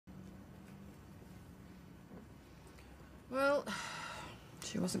Well,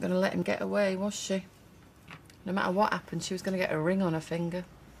 she wasn't going to let him get away, was she? No matter what happened, she was going to get a ring on her finger.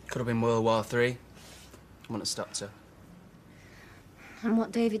 Could have been World War III. I wouldn't have stopped her. And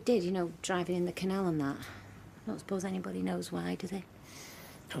what David did, you know, driving in the canal and that. I don't suppose anybody knows why, do they?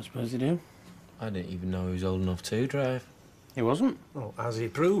 Don't suppose they do. I didn't even know he was old enough to drive. He wasn't? Well, as he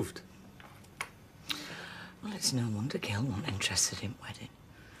proved. Well, it's no wonder Gail wasn't interested in wedding.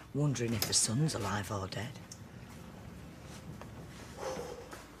 Wondering if the son's alive or dead.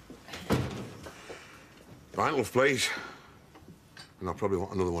 Right, love, please. And I'll probably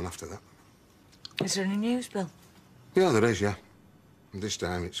want another one after that. Is there any news, Bill? Yeah, there is, yeah. And this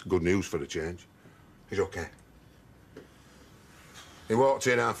time it's good news for a change. He's okay. He walked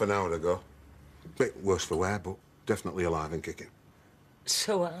in half an hour ago. Bit worse for wear, but definitely alive and kicking.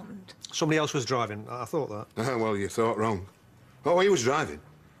 So what happened? Somebody else was driving. I thought that. Ah, well, you thought wrong. Oh, he was driving.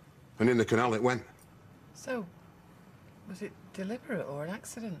 And in the canal it went. So, was it deliberate or an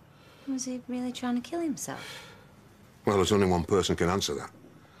accident? Was he really trying to kill himself? Well, there's only one person can answer that.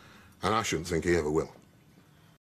 And I shouldn't think he ever will.